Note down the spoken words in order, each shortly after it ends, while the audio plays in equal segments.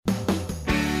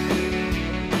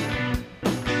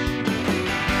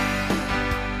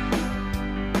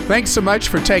Thanks so much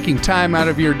for taking time out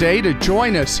of your day to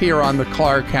join us here on the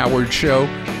Clark Howard Show,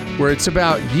 where it's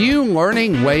about you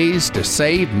learning ways to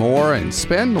save more and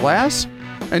spend less,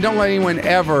 and don't let anyone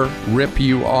ever rip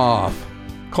you off.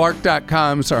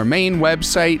 Clark.com is our main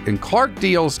website, and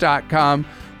ClarkDeals.com,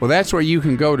 well, that's where you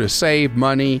can go to save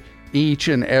money each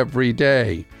and every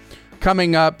day.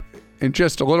 Coming up in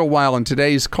just a little while in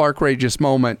today's Clarkrageous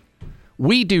Moment,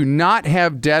 we do not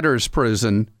have debtor's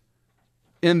prison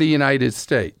in the United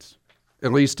States,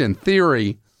 at least in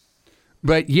theory,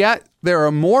 but yet there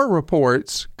are more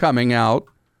reports coming out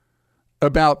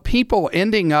about people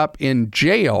ending up in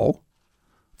jail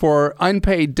for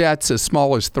unpaid debts as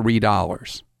small as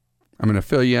 $3. I'm going to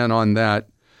fill you in on that.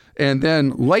 And then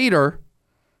later,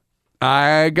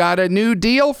 I got a new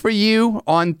deal for you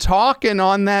on talking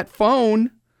on that phone.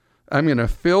 I'm going to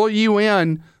fill you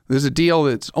in. There's a deal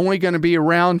that's only going to be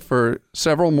around for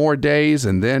several more days,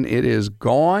 and then it is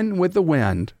gone with the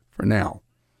wind for now.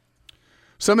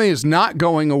 Something is not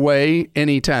going away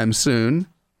anytime soon.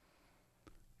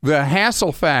 The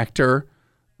hassle factor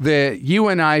that you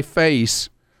and I face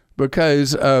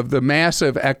because of the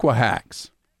massive Equifax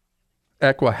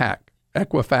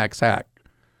hack,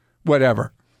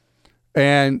 whatever.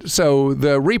 And so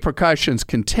the repercussions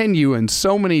continue in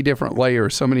so many different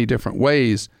layers, so many different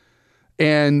ways.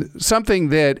 And something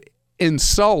that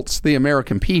insults the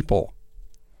American people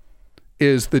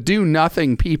is the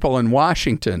do-nothing people in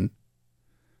Washington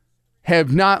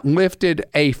have not lifted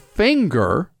a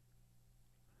finger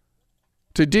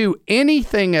to do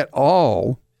anything at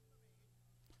all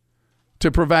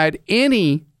to provide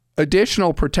any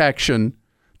additional protection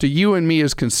to you and me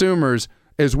as consumers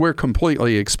as we're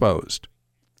completely exposed.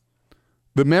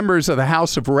 The members of the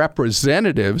House of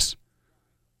Representatives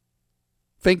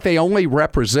think they only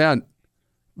represent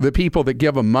the people that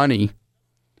give them money.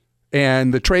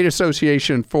 And the Trade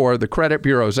Association for the Credit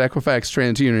Bureaus, Equifax,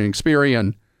 TransUnion,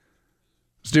 Experian,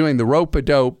 is doing the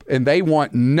rope-a-dope, and they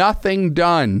want nothing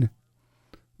done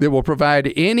that will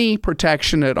provide any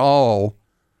protection at all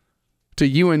to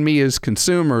you and me as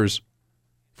consumers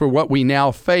for what we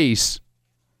now face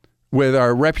with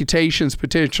our reputations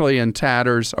potentially in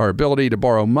tatters, our ability to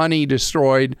borrow money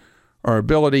destroyed, our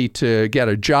ability to get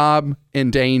a job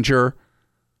in danger,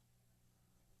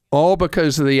 all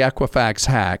because of the Equifax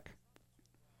hack.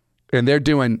 And they're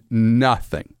doing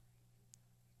nothing.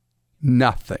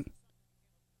 Nothing.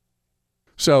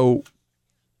 So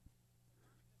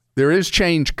there is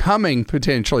change coming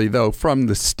potentially, though, from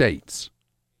the states,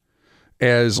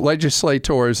 as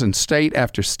legislators in state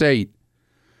after state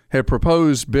have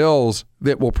proposed bills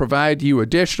that will provide you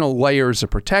additional layers of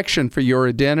protection for your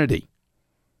identity.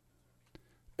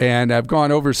 And I've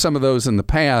gone over some of those in the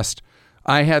past.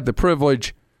 I had the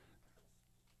privilege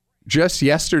just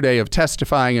yesterday of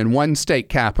testifying in one state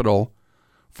capital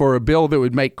for a bill that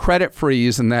would make credit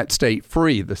freeze in that state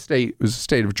free. The state was the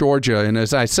state of Georgia. And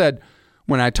as I said,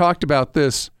 when I talked about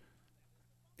this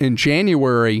in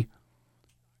January,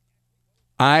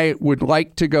 I would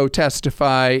like to go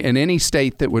testify in any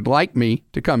state that would like me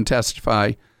to come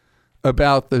testify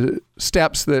about the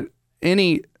steps that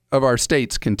any of our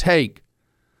states can take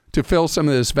to fill some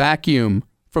of this vacuum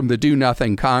from the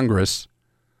do-nothing Congress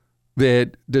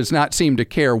that does not seem to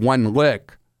care one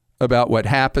lick about what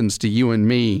happens to you and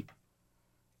me.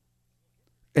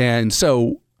 And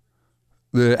so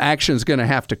the action is going to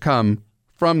have to come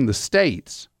from the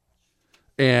states.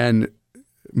 And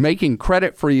making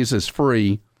credit freezes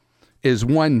free is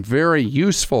one very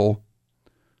useful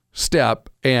step.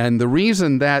 And the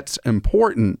reason that's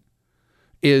important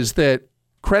is that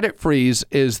credit freeze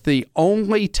is the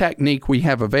only technique we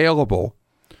have available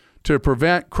to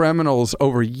prevent criminals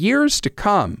over years to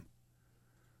come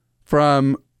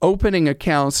from opening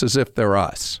accounts as if they're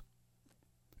us.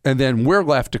 And then we're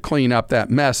left to clean up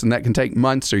that mess, and that can take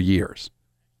months or years.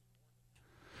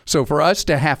 So for us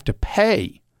to have to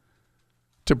pay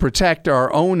to protect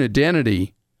our own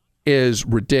identity is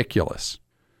ridiculous.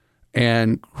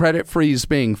 And credit freeze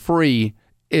being free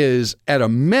is, at a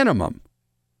minimum,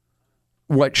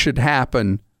 what should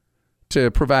happen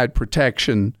to provide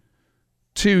protection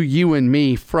to you and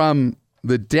me from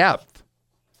the depth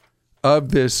of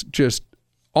this just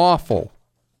awful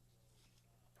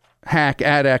hack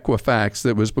at Equifax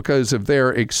that was because of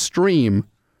their extreme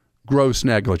gross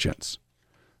negligence.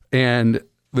 And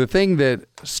the thing that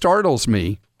startles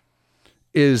me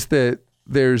is that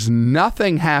there's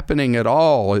nothing happening at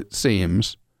all, it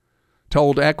seems, to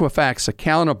hold Equifax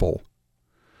accountable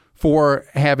for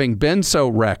having been so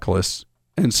reckless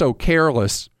and so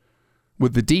careless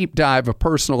with the deep dive of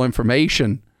personal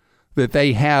information that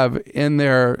they have in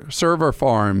their server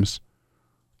farms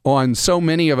on so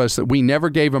many of us that we never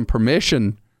gave them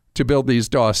permission to build these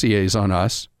dossiers on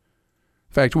us.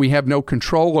 In fact, we have no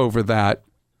control over that.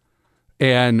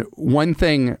 And one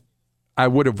thing I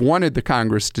would have wanted the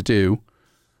Congress to do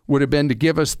would have been to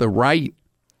give us the right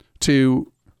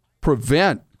to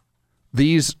prevent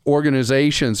these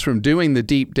organizations from doing the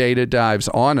deep data dives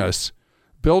on us,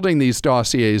 building these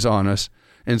dossiers on us,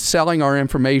 and selling our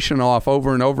information off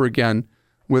over and over again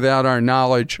without our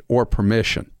knowledge or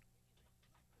permission.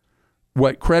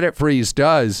 What Credit Freeze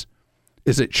does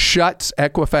is it shuts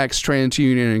Equifax,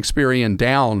 TransUnion, and Experian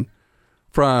down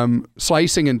from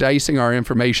slicing and dicing our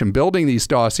information, building these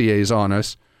dossiers on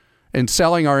us, and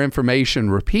selling our information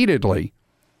repeatedly.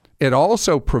 It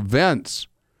also prevents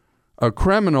a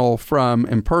criminal from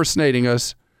impersonating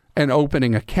us and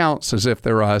opening accounts as if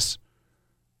they're us,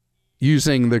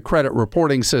 using the credit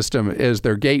reporting system as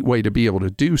their gateway to be able to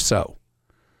do so.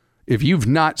 If you've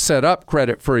not set up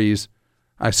Credit Freeze,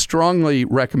 I strongly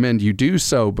recommend you do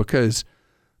so, because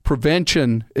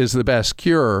prevention is the best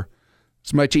cure.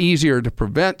 It's much easier to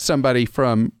prevent somebody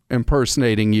from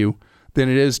impersonating you than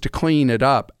it is to clean it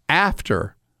up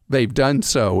after they've done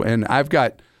so. And I've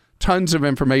got tons of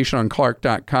information on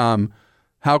Clark.com,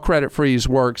 how Credit Freeze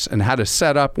works and how to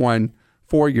set up one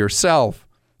for yourself.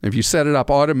 If you set it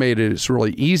up automated, it's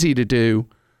really easy to do.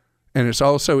 And it's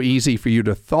also easy for you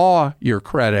to thaw your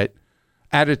credit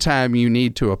at a time you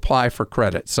need to apply for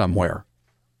credit somewhere.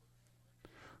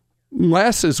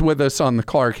 Les is with us on the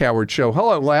Clark Howard Show.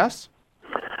 Hello, Les.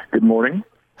 Good morning.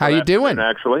 How you doing?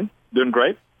 Actually, doing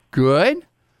great. Good.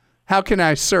 How can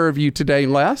I serve you today,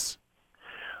 Les?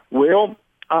 Well,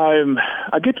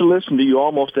 I get to listen to you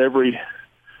almost every day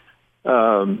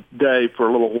for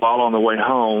a little while on the way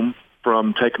home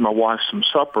from taking my wife some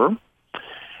supper.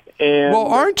 And well,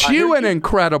 aren't you an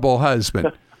incredible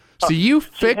husband? So you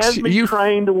fix you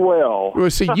trained well.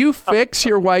 So you fix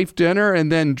your wife dinner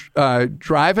and then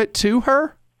drive it to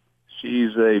her?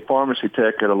 She's a pharmacy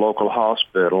tech at a local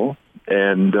hospital,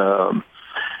 and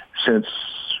since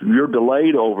you're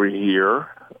delayed over here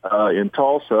in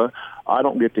Tulsa, I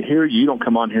don't get to hear you. You don't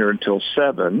come on here until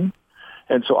 7,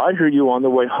 and so I hear you on the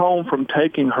way home from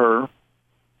taking her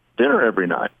dinner every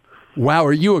night. Wow,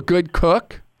 are you a good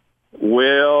cook?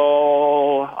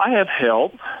 Well, I have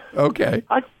help. Okay.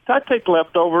 I take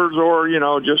leftovers, or,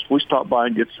 just we stop by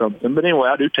and get something. But anyway,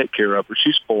 I do take care of her.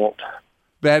 She's spoiled.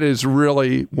 That is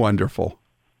really wonderful.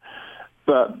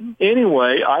 But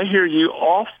anyway, I hear you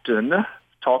often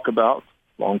talk about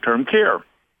long-term care.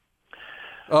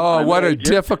 Oh, what a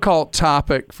difficult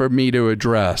topic for me to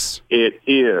address. It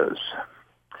is.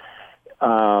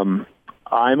 I'm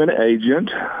an agent.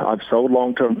 I've sold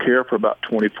long-term care for about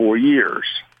 24 years.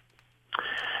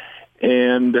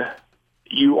 And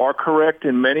you are correct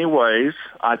in many ways.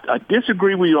 I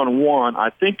disagree with you on one. I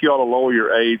think you ought to lower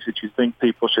your age, that you think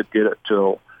people should get it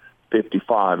till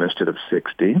 55 instead of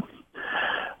 60.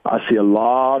 I see a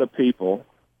lot of people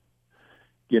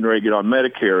getting ready to get on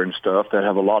Medicare and stuff that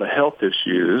have a lot of health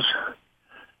issues,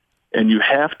 and you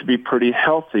have to be pretty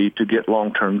healthy to get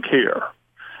long-term care.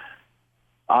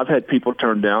 I've had people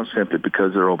turned down simply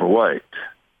because they're overweight.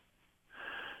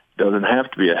 Doesn't have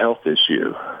to be a health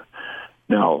issue.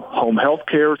 Now, home health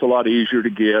care is a lot easier to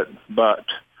get, but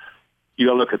you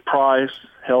got to look at price,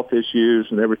 health issues,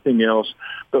 and everything else.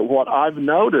 But what I've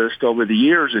noticed over the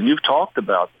years, and you've talked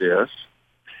about this,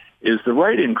 is the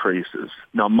rate increases.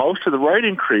 Now, most of the rate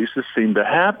increases seem to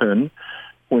happen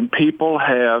when people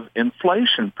have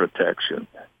inflation protection.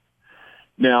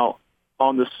 Now,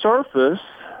 on the surface,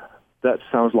 that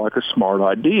sounds like a smart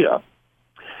idea.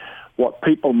 What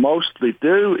people mostly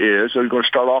do is they're going to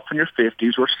start off in your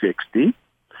 50s or 60,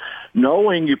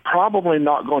 knowing you're probably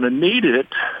not going to need it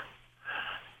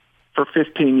for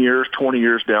 15 years, 20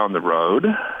 years down the road.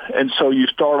 And so you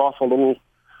start off a little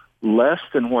less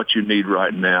than what you need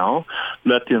right now,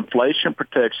 let the inflation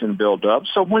protection build up.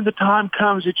 So when the time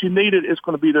comes that you need it, it's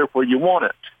going to be there where you want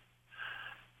it.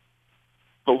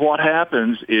 But what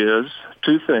happens is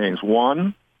two things.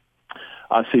 One,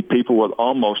 I see people with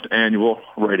almost annual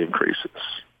rate increases.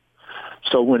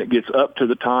 So when it gets up to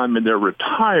the time and they're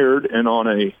retired and on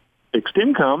a fixed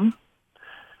income,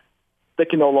 they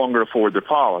can no longer afford their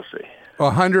policy.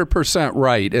 100%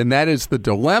 right. And that is the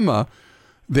dilemma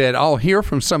that I'll hear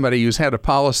from somebody who's had a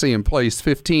policy in place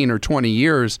 15 or 20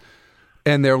 years,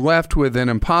 and they're left with an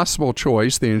impossible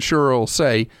choice. The insurer will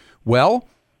say, well,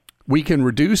 we can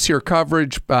reduce your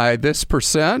coverage by this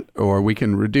percent, or we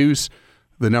can reduce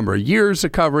the number of years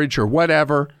of coverage or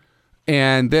whatever,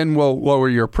 and then we'll lower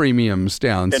your premiums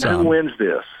down some. And who wins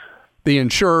this? The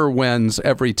insurer wins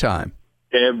every time.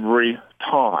 Every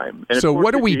time. And so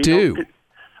what do we do?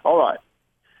 All right.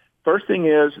 First thing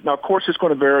is, now, of course, it's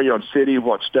going to vary on city,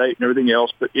 what state, and everything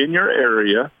else, but in your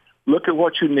area, look at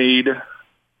what you need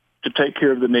to take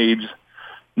care of the needs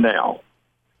now.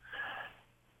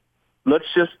 Let's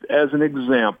just, as an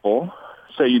example,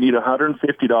 say you need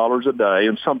 $150 a day,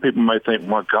 and some people may think,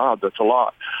 my God, that's a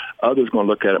lot. Others are going to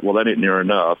look at it, well, that ain't near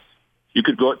enough. You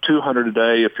could go at $200 a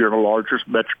day if you're in a larger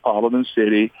metropolitan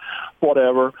city,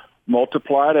 whatever,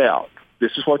 multiply it out.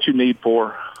 This is what you need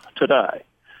for today.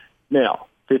 Now,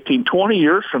 15, 20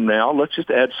 years from now, let's just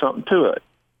add something to it.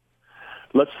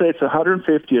 Let's say it's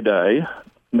 $150 a day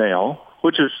now,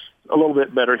 which is a little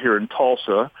bit better here in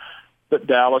Tulsa, but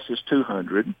Dallas is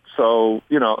 $200. So,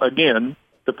 again,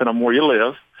 depending on where you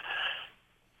live,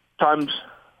 times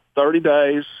 30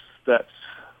 days, that's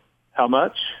how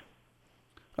much?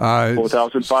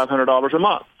 $4,500 a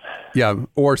month. Yeah,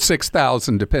 or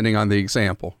 $6,000 depending on the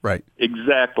example, right?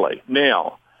 Exactly.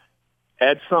 Now,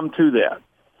 add some to that.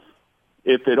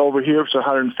 If it over here is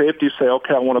 150, say,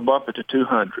 okay, I want to bump it to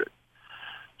 200.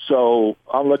 So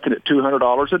I'm looking at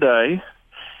 $200 a day,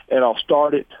 and I'll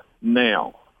start it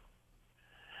now.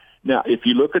 Now, if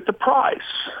you look at the price,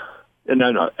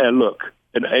 and look,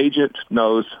 an agent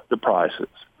knows the prices.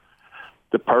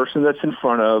 The person that's in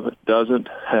front of it doesn't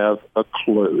have a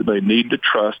clue. They need to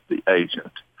trust the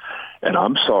agent. And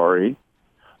I'm sorry,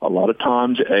 a lot of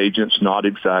times the agent's not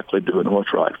exactly doing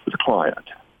what's right for the client.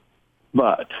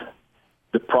 But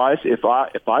the price, if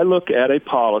I look at a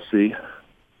policy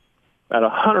at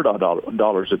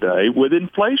 $100 a day with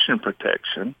inflation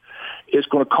protection, it's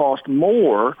going to cost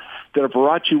more than if I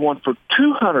write you one for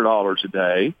 $200 a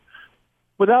day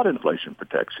without inflation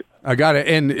protection. I got it.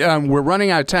 And we're running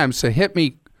out of time, so hit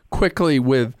me quickly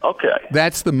with,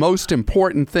 that's the most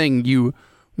important thing you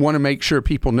want to make sure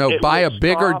people know. Buy a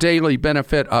bigger daily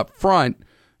benefit up front,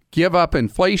 give up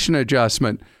inflation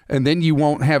adjustment, and then you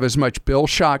won't have as much bill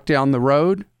shock down the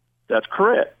road? That's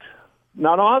correct.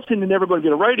 Now, obviously, they're never going to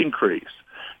get a rate increase,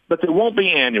 but they won't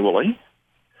be annually,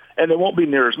 and they won't be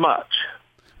near as much.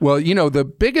 Well, the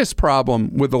biggest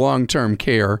problem with the long-term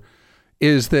care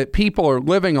is that people are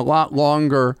living a lot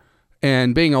longer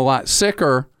and being a lot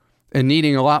sicker and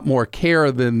needing a lot more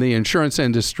care than the insurance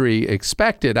industry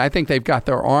expected. I think they've got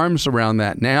their arms around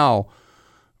that now,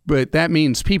 but that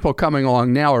means people coming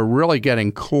along now are really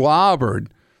getting clobbered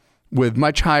with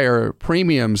much higher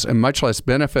premiums and much less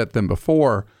benefit than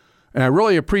before. And I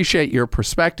really appreciate your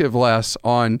perspective, Les,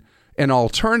 on an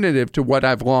alternative to what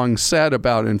I've long said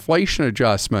about inflation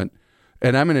adjustment,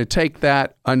 and I'm going to take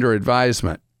that under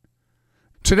advisement.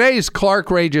 Today's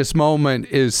Clark-rageous moment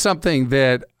is something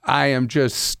that I am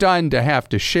just stunned to have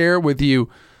to share with you,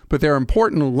 but there are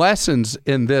important lessons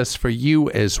in this for you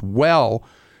as well.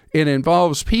 It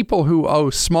involves people who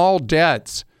owe small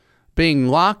debts being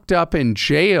locked up in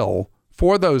jail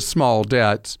for those small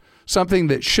debts, something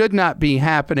that should not be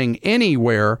happening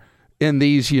anywhere in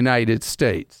these United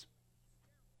States.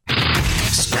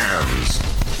 Scams,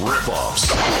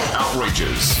 rip-offs,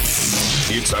 outrages.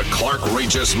 It's a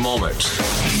Clark-rageous moment.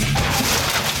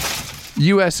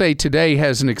 USA Today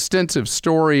has an extensive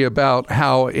story about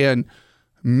how in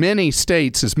many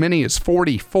states, as many as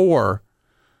 44,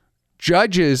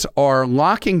 judges are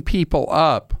locking people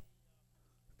up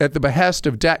at the behest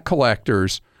of debt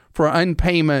collectors for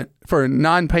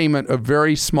non-payment of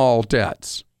very small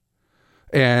debts.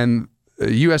 And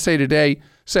USA Today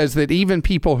says that even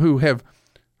people who have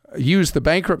used the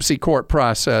bankruptcy court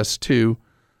process to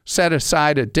set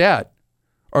aside a debt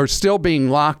are still being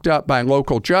locked up by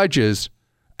local judges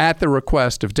at the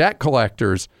request of debt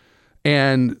collectors.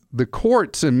 And the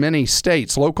courts in many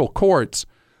states, local courts,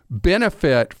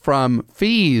 benefit from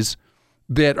fees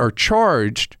that are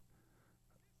charged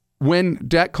when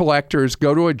debt collectors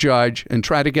go to a judge and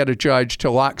try to get a judge to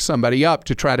lock somebody up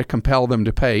to try to compel them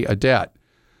to pay a debt.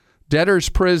 Debtor's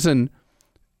prison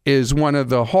is one of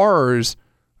the horrors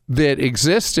that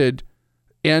existed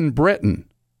in Britain.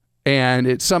 And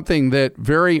it's something that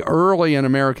very early in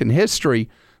American history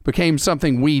became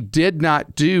something we did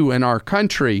not do in our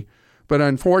country, but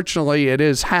unfortunately it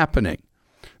is happening.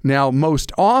 Now,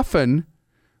 most often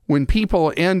when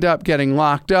people end up getting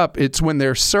locked up, it's when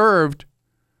they're served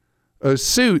a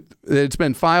suit that's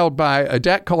been filed by a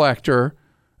debt collector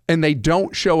and they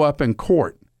don't show up in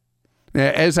court. Now,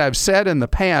 as I've said in the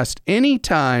past,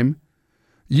 anytime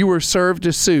you were served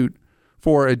a suit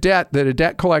for a debt that a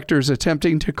debt collector is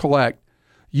attempting to collect,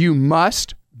 you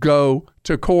must go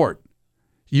to court.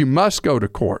 You must go to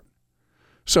court.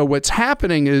 So what's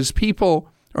happening is people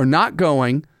are not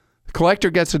going, the collector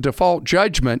gets a default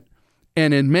judgment,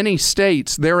 and in many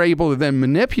states, they're able to then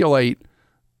manipulate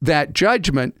that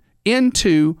judgment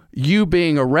into you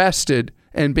being arrested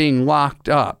and being locked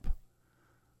up.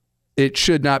 It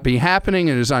should not be happening.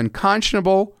 It is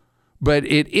unconscionable, but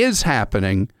it is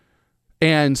happening.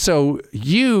 And so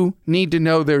you need to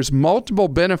know there's multiple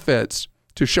benefits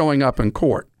to showing up in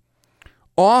court.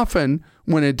 Often,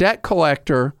 when a debt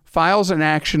collector files an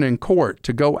action in court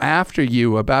to go after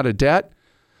you about a debt,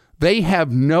 they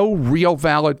have no real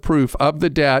valid proof of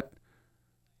the debt,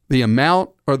 the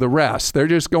amount, or the rest. They're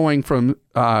just going from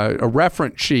a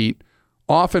reference sheet.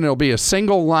 Often it'll be a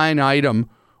single line item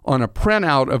on a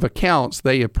printout of accounts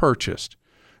they have purchased.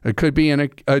 It could be in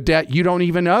a debt you don't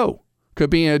even owe. Could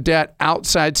be in a debt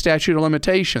outside statute of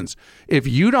limitations. If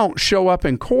you don't show up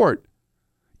in court,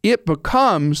 it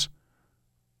becomes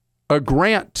a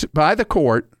grant by the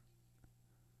court,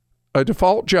 a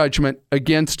default judgment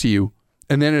against you,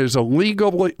 and then it is a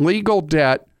legal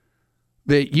debt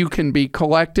that you can be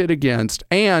collected against,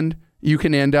 and you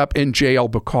can end up in jail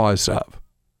because of.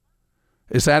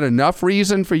 Is that enough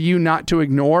reason for you not to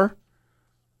ignore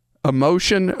a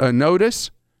motion, a notice,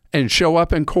 and show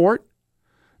up in court?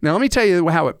 Now, let me tell you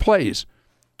how it plays.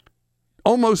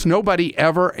 Almost nobody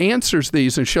ever answers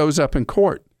these and shows up in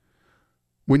court.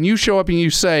 When you show up and you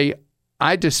say,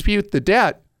 I dispute the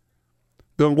debt,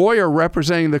 the lawyer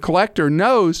representing the collector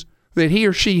knows that he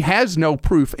or she has no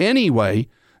proof anyway,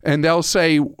 and they'll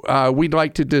say, we'd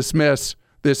like to dismiss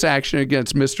this action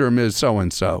against Mr. or Ms.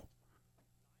 So-and-so.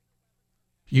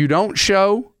 You don't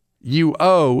show, you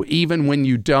owe even when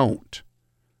you don't.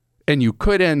 And you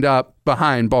could end up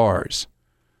behind bars.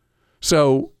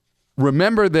 So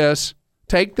remember this,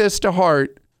 take this to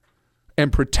heart,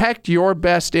 and protect your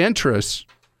best interests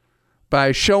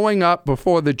by showing up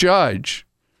before the judge.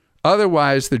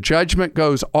 Otherwise, the judgment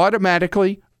goes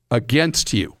automatically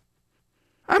against you.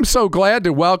 I'm so glad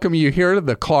to welcome you here to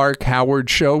the Clark Howard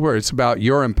Show, where it's about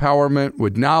your empowerment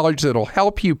with knowledge that'll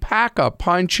help you pack a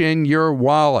punch in your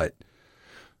wallet.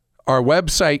 Our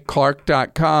website,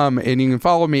 clark.com, and you can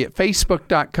follow me at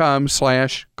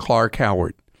facebook.com/Clark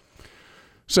Howard.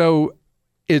 So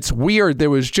it's weird. There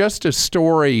was just a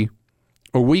story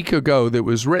a week ago that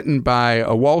was written by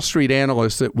a Wall Street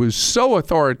analyst that was so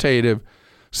authoritative,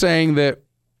 saying that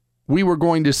we were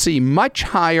going to see much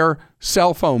higher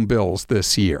cell phone bills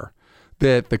this year,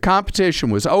 that the competition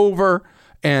was over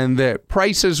and that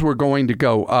prices were going to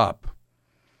go up.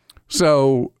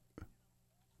 So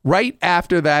right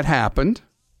after that happened,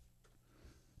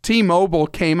 T-Mobile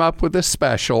came up with a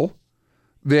special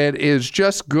that is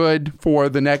just good for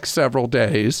the next several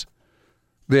days,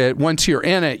 that once you're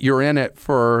in it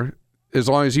for as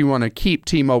long as you want to keep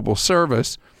T-Mobile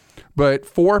service. But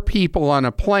 4 people on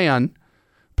a plan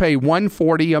pay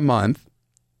 $140 a month,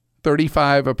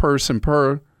 $35 a person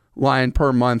per line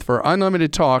per month for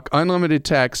unlimited talk, unlimited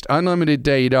text, unlimited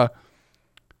data,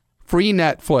 free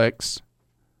Netflix.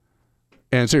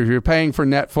 And so if you're paying for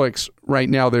Netflix right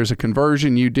now, there's a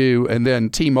conversion you do, and then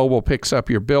T-Mobile picks up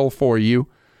your bill for you.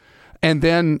 And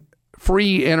then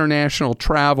free international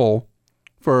travel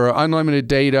for unlimited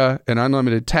data and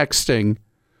unlimited texting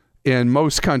in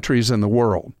most countries in the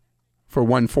world for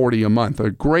 $140 a month. A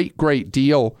great, great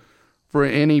deal for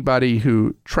anybody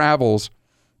who travels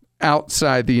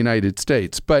outside the United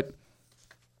States. But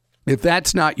if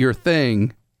that's not your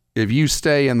thing, if you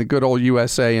stay in the good old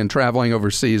USA and traveling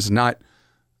overseas is not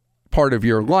part of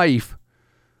your life,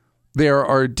 there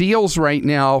are deals right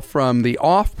now from the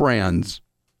off-brands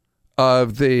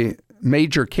of the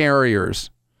major carriers,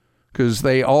 because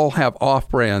they all have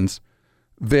off-brands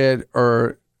that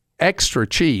are extra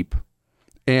cheap.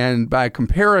 And by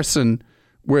comparison,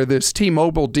 where this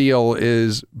T-Mobile deal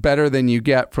is better than you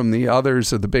get from the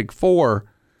others of the big 4,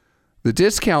 the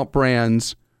discount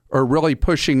brands are really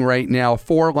pushing right now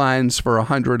 4 lines for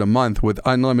 $100 a month with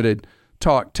unlimited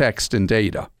talk, text, and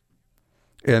data.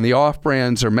 And the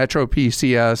off-brands are Metro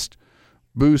PCS,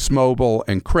 Boost Mobile,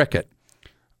 and Cricket.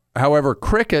 However,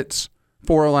 Cricket's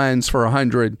 4 lines for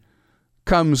 $100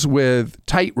 comes with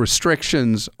tight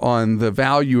restrictions on the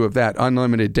value of that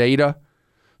unlimited data.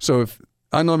 So if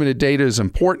unlimited data is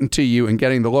important to you and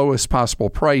getting the lowest possible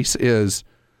price is,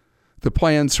 the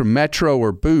plans from Metro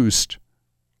or Boost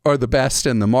are the best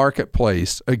in the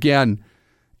marketplace. Again,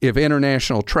 if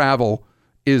international travel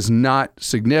is not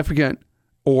significant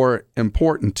or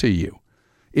important to you.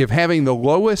 If having the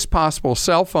lowest possible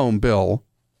cell phone bill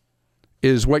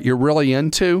is what you're really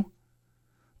into,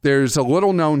 there's a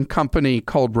little-known company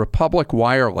called Republic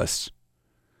Wireless,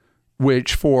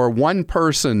 which for one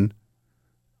person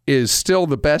is still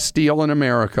the best deal in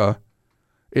America.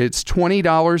 It's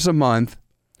 $20 a month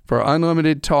for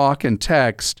unlimited talk and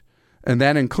text, and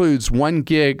that includes 1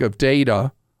 gig of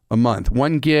data a month.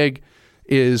 1 gig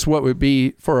is what would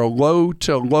be for a low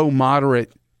to low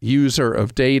moderate user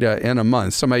of data in a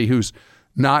month, somebody who's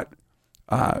not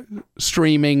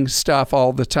streaming stuff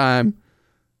all the time,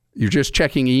 you're just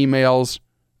checking emails,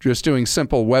 just doing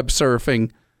simple web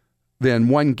surfing, then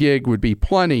 1 gig would be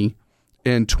plenty,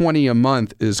 and $20 a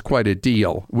month is quite a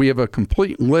deal. We have a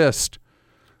complete list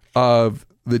of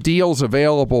the deals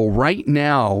available right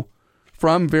now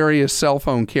from various cell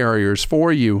phone carriers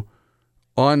for you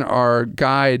on our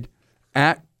guide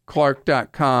at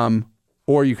clark.com,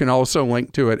 or you can also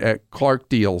link to it at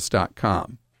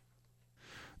clarkdeals.com.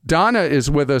 Donna is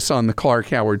with us on the Clark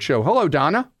Howard Show. Hello,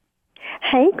 Donna.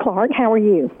 Hey, Clark. How are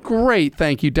you? Great.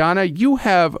 Thank you, Donna. You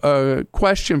have a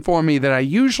question for me that I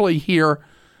usually hear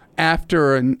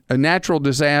after a natural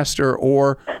disaster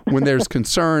or when there's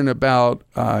concern about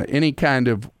any kind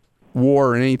of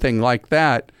war or anything like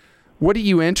that. What are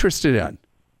you interested in?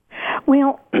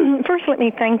 Well, first, let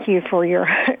me thank you for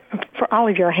all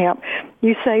of your help.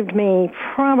 You saved me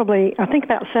probably, I think,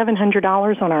 about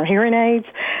 $700 on our hearing aids.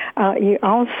 You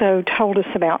also told us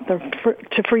about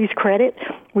to freeze credit.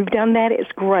 We've done that.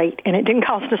 It's great, and it didn't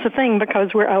cost us a thing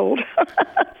because we're old.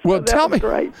 Well, tell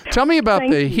me about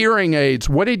the hearing aids.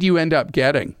 What did you end up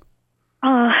getting?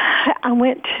 I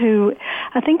went to,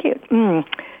 I think it's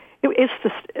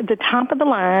the top of the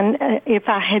line. If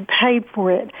I had paid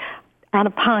for it out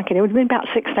of pocket, it would have been about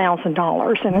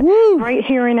 $6,000. And Woo! Great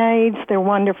hearing aids. They're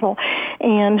wonderful.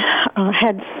 And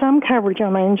had some coverage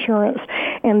on my insurance.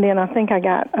 And then I think I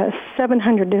got a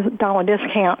 $700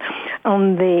 discount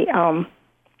on the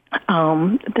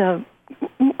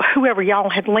whoever y'all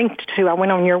had linked to. I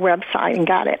went on your website and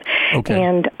got it. Okay.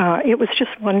 And it was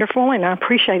just wonderful, and I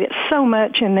appreciate it so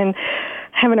much. And then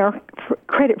having our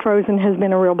credit frozen has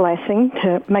been a real blessing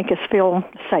to make us feel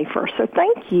safer. So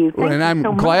thank you. Thank and you I'm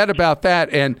so glad much. about that.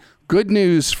 And good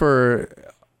news for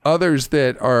others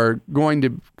that are going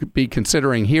to be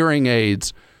considering hearing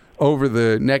aids over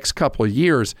the next couple of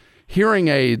years. Hearing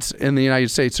aids in the United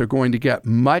States are going to get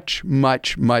much,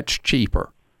 much, much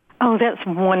cheaper. Oh, that's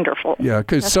wonderful. Yeah,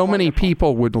 because so many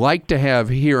people would like to have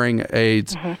hearing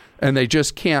aids, and they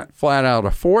just can't flat out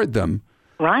afford them.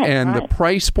 Right. And the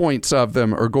price points of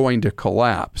them are going to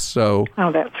collapse. So,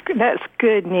 that's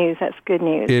good news. That's good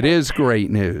news. It is great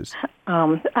news.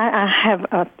 I have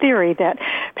a theory that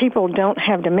people don't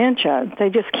have dementia;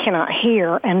 they just cannot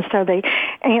hear, and so they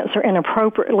answer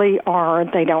inappropriately, or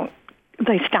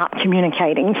they stop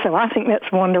communicating. So I think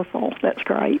that's wonderful. That's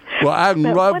great. Well, I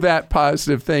love that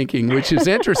positive thinking, which is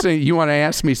interesting. You want to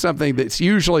ask me something that's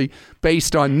usually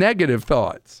based on negative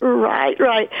thoughts. Right.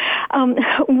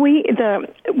 We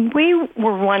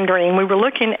were wondering, we were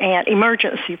looking at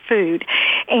emergency food,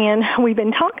 and we've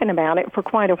been talking about it for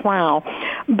quite a while,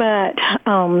 but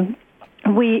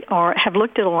we have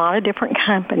looked at a lot of different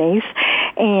companies,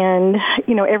 and,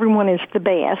 everyone is the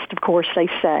best, of course, they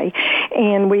say.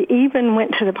 And we even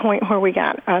went to the point where we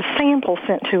got a sample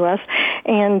sent to us,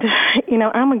 and,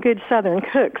 I'm a good Southern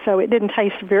cook, so it didn't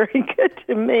taste very good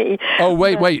to me. Oh,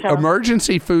 wait.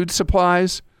 Emergency food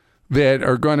supplies that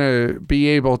are going to be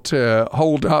able to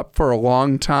hold up for a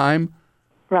long time?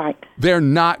 Right. They're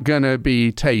not going to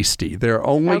be tasty. They're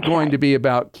only going to be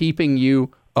about keeping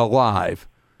you alive.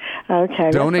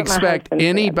 Okay. Don't expect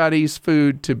anybody's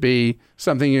food to be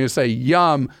something you say,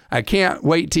 yum, I can't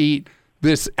wait to eat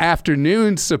this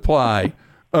afternoon's supply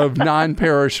of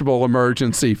non-perishable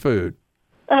emergency food.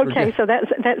 Okay, so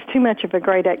that's too much of a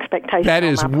great expectation. That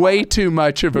is way too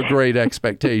much of a great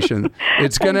expectation.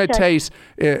 It's going to taste,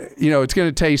 it's going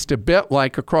to taste a bit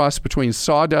like a cross between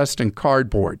sawdust and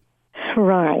cardboard.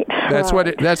 Right. That's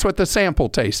what the sample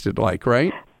tasted like,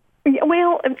 right?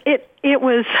 Well, it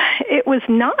was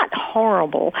not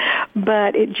horrible,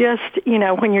 but it just,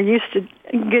 when you're used to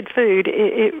good food,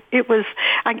 it was,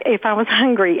 if I was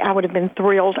hungry, I would have been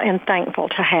thrilled and thankful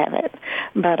to have it.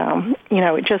 But,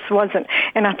 it just wasn't.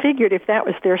 And I figured if that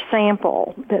was their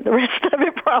sample, that the rest of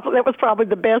it that was probably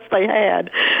the best they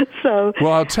had. So,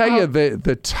 well, I'll tell you,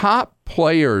 the top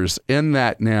players in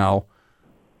that now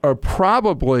are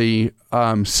probably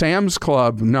Sam's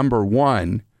Club number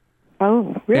 1.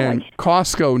 Oh, really? And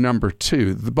Costco number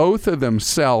 2. Both of them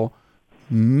sell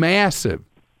massive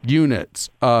units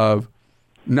of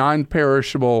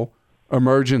non-perishable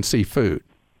emergency food.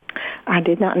 I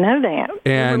did not know that.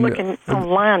 And we were looking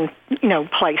online,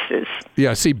 places.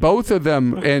 Yeah, see, both of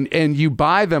them, and you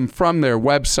buy them from their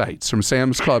websites, from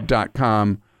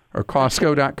samsclub.com or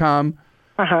Costco.com,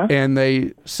 and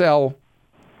they sell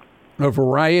a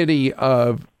variety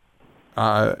of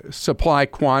supply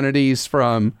quantities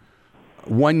from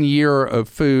 1 year of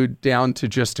food down to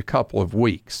just a couple of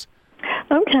weeks.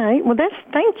 Okay. Well,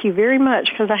 thank you very much,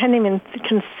 because I hadn't even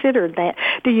considered that.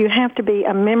 Do you have to be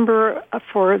a member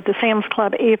for the Sam's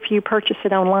Club if you purchase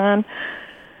it online?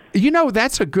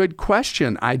 That's a good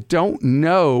question. I don't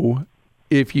know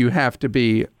if you have to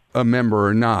be a member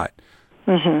or not.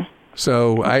 Mm-hmm.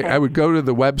 So okay. I would go to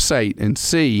the website and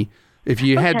see. If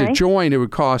you had to join, it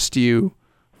would cost you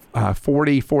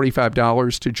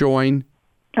 $45 to join.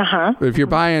 Uh-huh. But if you're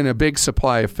buying a big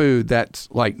supply of food, that's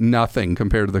like nothing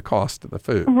compared to the cost of the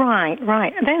food. Right.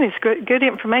 That is good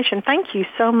information. Thank you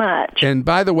so much. And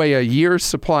by the way, a year's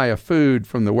supply of food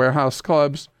from the warehouse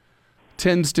clubs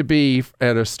tends to be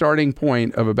at a starting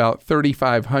point of about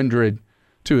 $3,500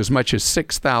 to as much as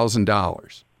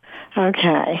 $6,000.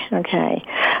 Okay.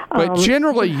 But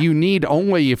generally, you need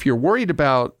only, if you're worried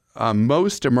about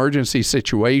most emergency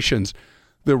situations,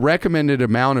 the recommended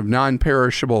amount of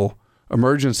non-perishable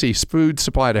emergency food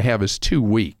supply to have is 2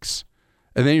 weeks.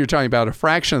 And then you're talking about a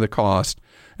fraction of the cost.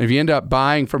 And if you end up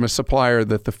buying from a supplier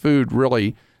that the food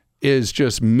really is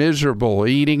just miserable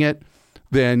eating it,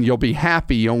 then you'll be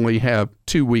happy you only have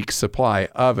 2 weeks supply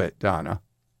of it, Donna.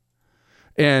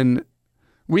 And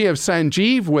we have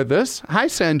Sanjeev with us. Hi,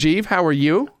 Sanjeev. How are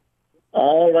you?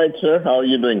 All right, sir. How are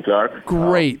you doing, Clark?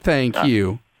 Great, thank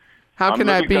you. How can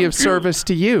I be of service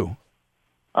to you?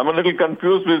 I'm a little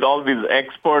confused with all these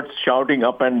experts shouting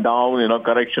up and down,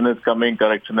 correction is coming,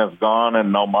 correction has gone,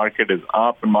 and now market is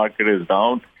up and market is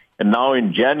down. And now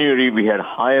in January, we had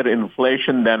higher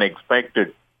inflation than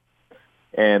expected.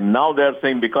 And now they're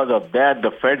saying because of that,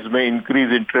 the Feds may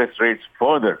increase interest rates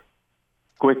further,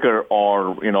 quicker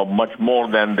or, much more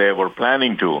than they were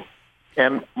planning to.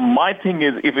 And my thing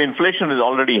is, if inflation is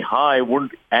already high,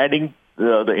 wouldn't adding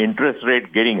the interest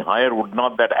rate getting higher, would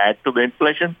not that add to the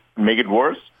inflation, make it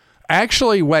worse?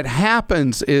 Actually, what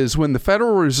happens is when the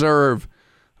Federal Reserve,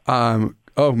 oh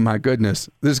my goodness,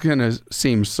 this is going to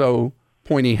seem so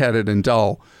pointy-headed and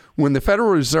dull. When the Federal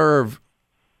Reserve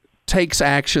takes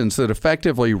actions that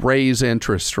effectively raise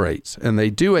interest rates, and they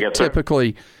do it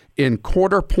typically in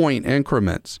quarter-point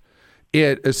increments,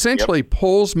 it essentially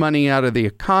pulls money out of the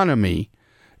economy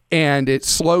and it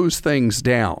slows things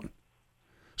down.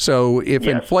 So if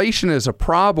inflation is a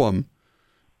problem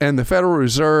and the Federal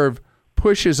Reserve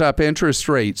pushes up interest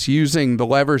rates using the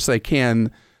levers they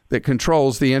can that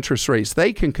controls the interest rates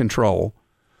they can control,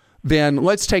 then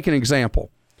let's take an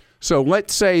example. So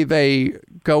let's say they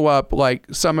go up, like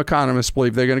some economists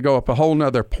believe they're going to go up a whole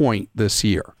nother point this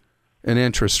year in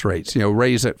interest rates,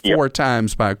 raise it 4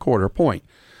 times by a quarter point.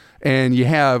 And you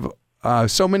have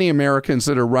so many Americans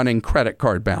that are running credit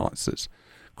card balances.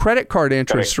 Credit card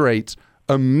interest rates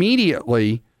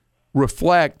immediately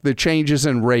reflect the changes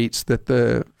in rates that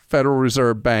the Federal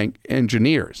Reserve Bank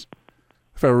engineers,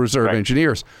 Federal Reserve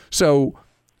engineers. So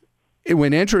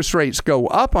when interest rates go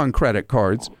up on credit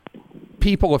cards,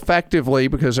 people effectively,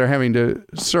 because they're having to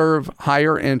serve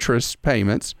higher interest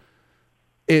payments,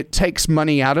 it takes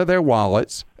money out of their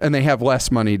wallets and they have less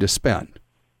money to spend.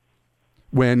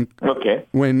 When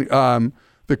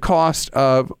the cost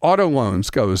of auto loans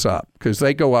goes up, because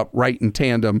they go up right in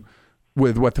tandem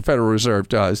with what the Federal Reserve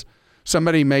does,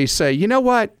 somebody may say, you know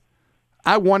what?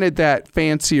 I wanted that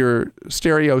fancier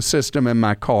stereo system in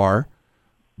my car,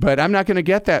 but I'm not going to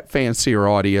get that fancier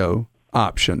audio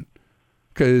option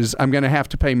because I'm going to have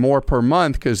to pay more per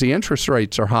month because the interest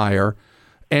rates are higher.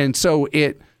 And so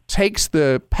it takes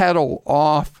the pedal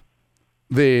off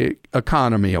the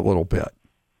economy a little bit.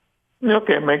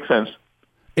 Okay, makes sense.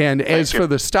 And as for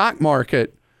the stock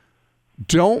market,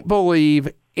 don't believe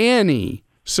any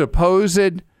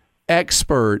supposed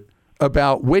expert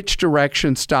about which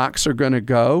direction stocks are going to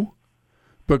go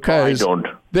because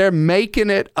they're making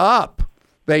it up.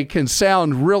 They can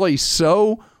sound really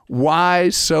so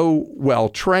wise, so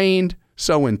well-trained,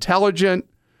 so intelligent,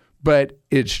 but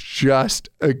it's just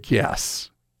a guess.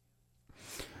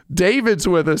 David's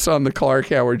with us on the Clark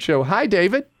Howard Show. Hi,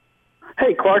 David.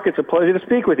 Hey, Clark, it's a pleasure to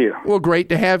speak with you. Well, great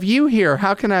to have you here.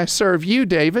 How can I serve you,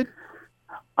 David?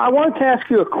 I wanted to ask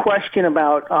you a question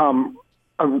about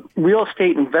real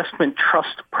estate investment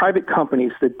trust, private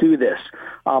companies that do this.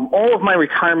 All of my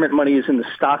retirement money is in the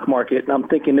stock market, and I'm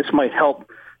thinking this might help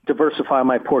diversify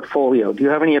my portfolio. Do you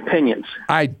have any opinions?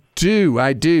 I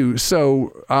do.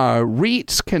 So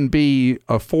REITs can be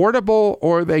affordable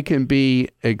or they can be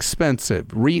expensive.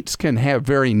 REITs can have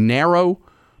very narrow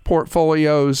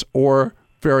portfolios or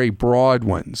very broad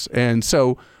ones. And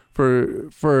so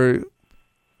for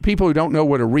people who don't know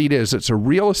what a REIT is, it's a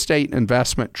real estate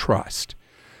investment trust.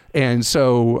 And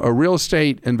so a real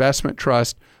estate investment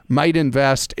trust might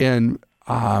invest in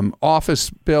office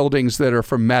buildings that are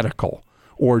for medical,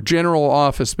 or general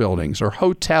office buildings, or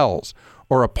hotels,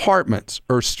 or apartments,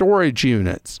 or storage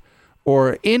units,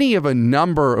 or any of a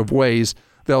number of ways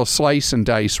they'll slice and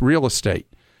dice real estate.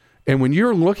 And when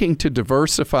you're looking to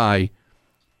diversify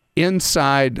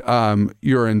inside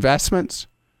your investments,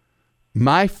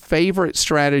 my favorite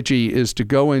strategy is to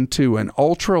go into an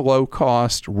ultra low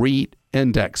cost REIT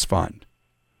index fund,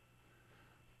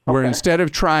 where instead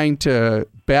of trying to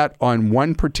bet on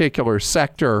one particular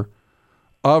sector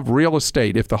of real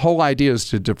estate, if the whole idea is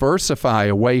to diversify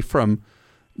away from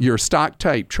your stock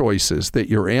type choices that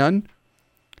you're in,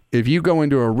 if you go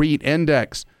into a REIT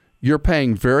index, you're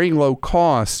paying very low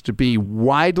cost to be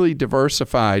widely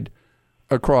diversified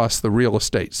across the real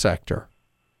estate sector.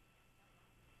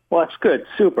 Well, that's good.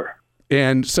 Super.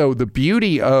 And so the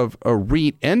beauty of a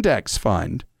REIT index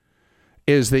fund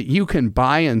is that you can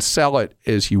buy and sell it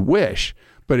as you wish.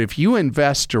 But if you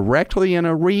invest directly in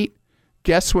a REIT,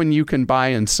 guess when you can buy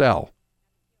and sell?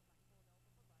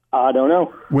 I don't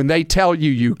know. When they tell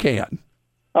you you can.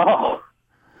 Oh.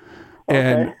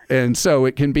 Okay. And so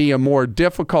it can be a more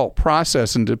difficult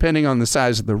process, and depending on the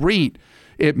size of the REIT,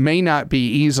 it may not be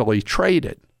easily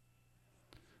traded.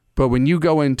 But when you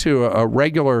go into a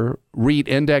regular REIT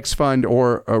index fund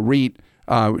or a REIT,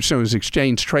 which shows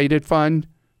exchange traded fund,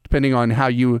 depending on how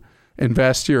you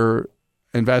invest your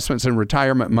investments in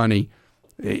retirement money,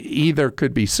 either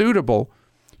could be suitable.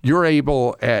 You're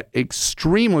able at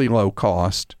extremely low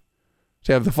cost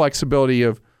to have the flexibility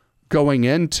of going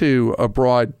into a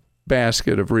broad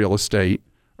basket of real estate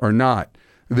or not.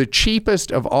 The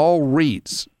cheapest of all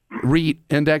REIT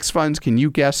index funds, can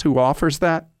you guess who offers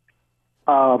that?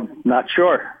 Not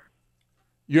sure.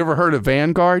 You ever heard of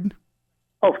Vanguard?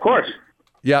 Oh, of course.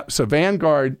 Yep. So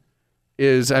Vanguard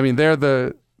is, they're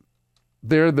the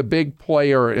big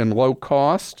player in low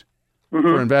cost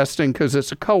for investing because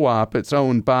it's a co-op. It's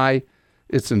owned by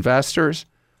its investors.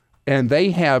 And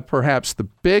they have perhaps the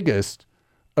biggest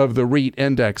of the REIT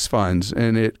index funds,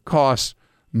 and it costs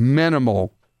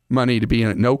minimal money to be in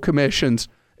it. No commissions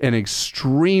and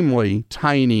extremely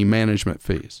tiny management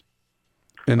fees.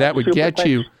 And that would get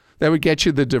you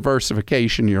the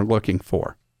diversification you're looking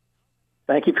for.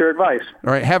 Thank you for your advice.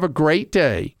 All right, have a great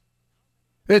day.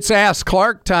 It's Ask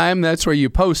Clark time. That's where you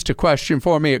post a question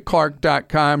for me at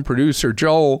clark.com. Producer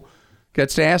Joel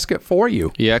gets to ask it for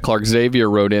you. Yeah, Clark Xavier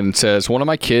wrote in and says, one of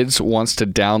my kids wants to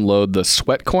download the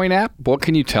Sweatcoin app. What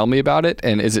can you tell me about it,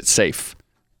 and is it safe?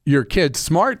 Your kid's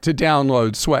smart to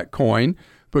download Sweatcoin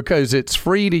because it's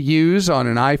free to use on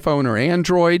an iPhone or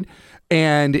Android,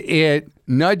 and it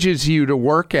nudges you to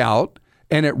work out,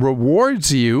 and it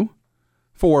rewards you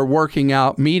for working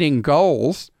out, meeting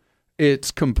goals.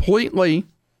 It's completely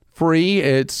free.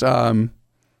 It's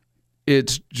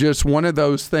just one of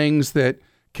those things that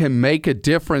can make a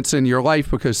difference in your life,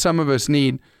 because some of us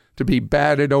need to be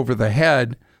batted over the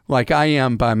head like I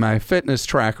am by my fitness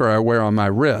tracker I wear on my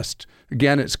wrist.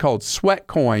 Again, it's called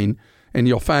Sweatcoin, and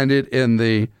you'll find it in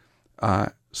the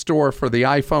store for the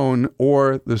iPhone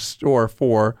or the store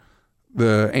for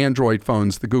the Android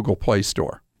phones, the Google Play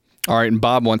Store. All right, and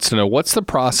Bob wants to know, what's the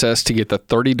process to get the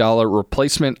 $30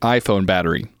 replacement iPhone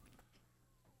battery?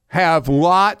 Have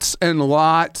lots and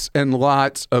lots and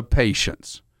lots of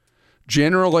patience.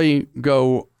 Generally,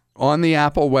 go on the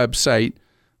Apple website,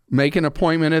 make an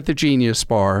appointment at the Genius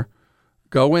Bar,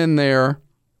 go in there,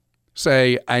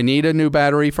 say, I need a new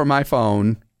battery for my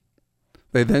phone.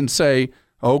 They then say,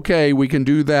 okay, we can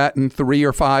do that in 3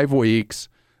 or 5 weeks,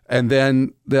 and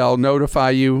then they'll notify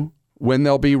you when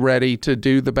they'll be ready to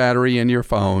do the battery in your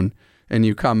phone, and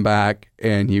you come back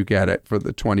and you get it for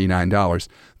the $29.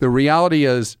 The reality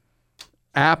is,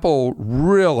 Apple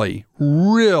really,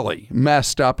 really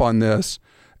messed up on this,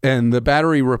 and the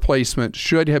battery replacement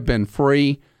should have been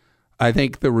free. I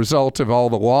think the result of all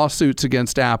the lawsuits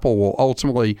against Apple will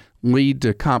ultimately lead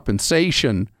to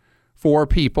compensation for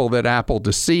people that Apple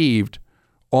deceived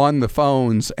on the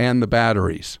phones and the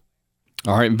batteries.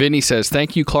 All right, Vinny says,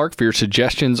 thank you, Clark, for your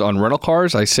suggestions on rental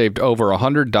cars. I saved over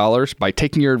 $100 by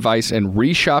taking your advice and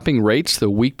reshopping rates the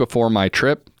week before my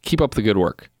trip. Keep up the good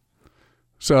work.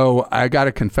 So I got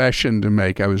a confession to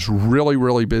make. I was really,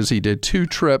 really busy, did 2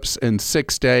 trips in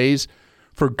 6 days,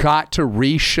 forgot to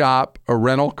reshop a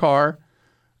rental car,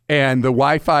 and the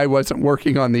Wi-Fi wasn't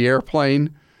working on the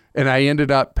airplane, and I ended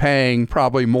up paying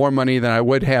probably more money than I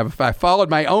would have if I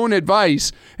followed my own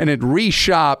advice and had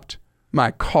reshopped my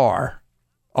car.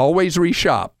 Always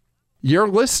reshop. You're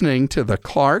listening to The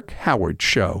Clark Howard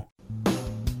Show.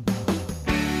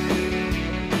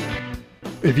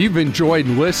 If you've enjoyed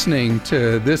listening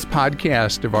to this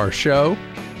podcast of our show,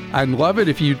 I'd love it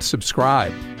if you'd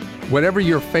subscribe. Whatever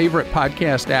your favorite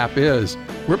podcast app is,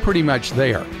 we're pretty much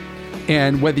there.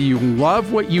 And whether you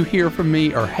love what you hear from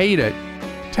me or hate it,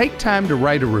 take time to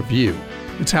write a review.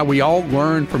 It's how we all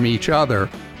learn from each other,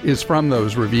 is from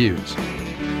those reviews.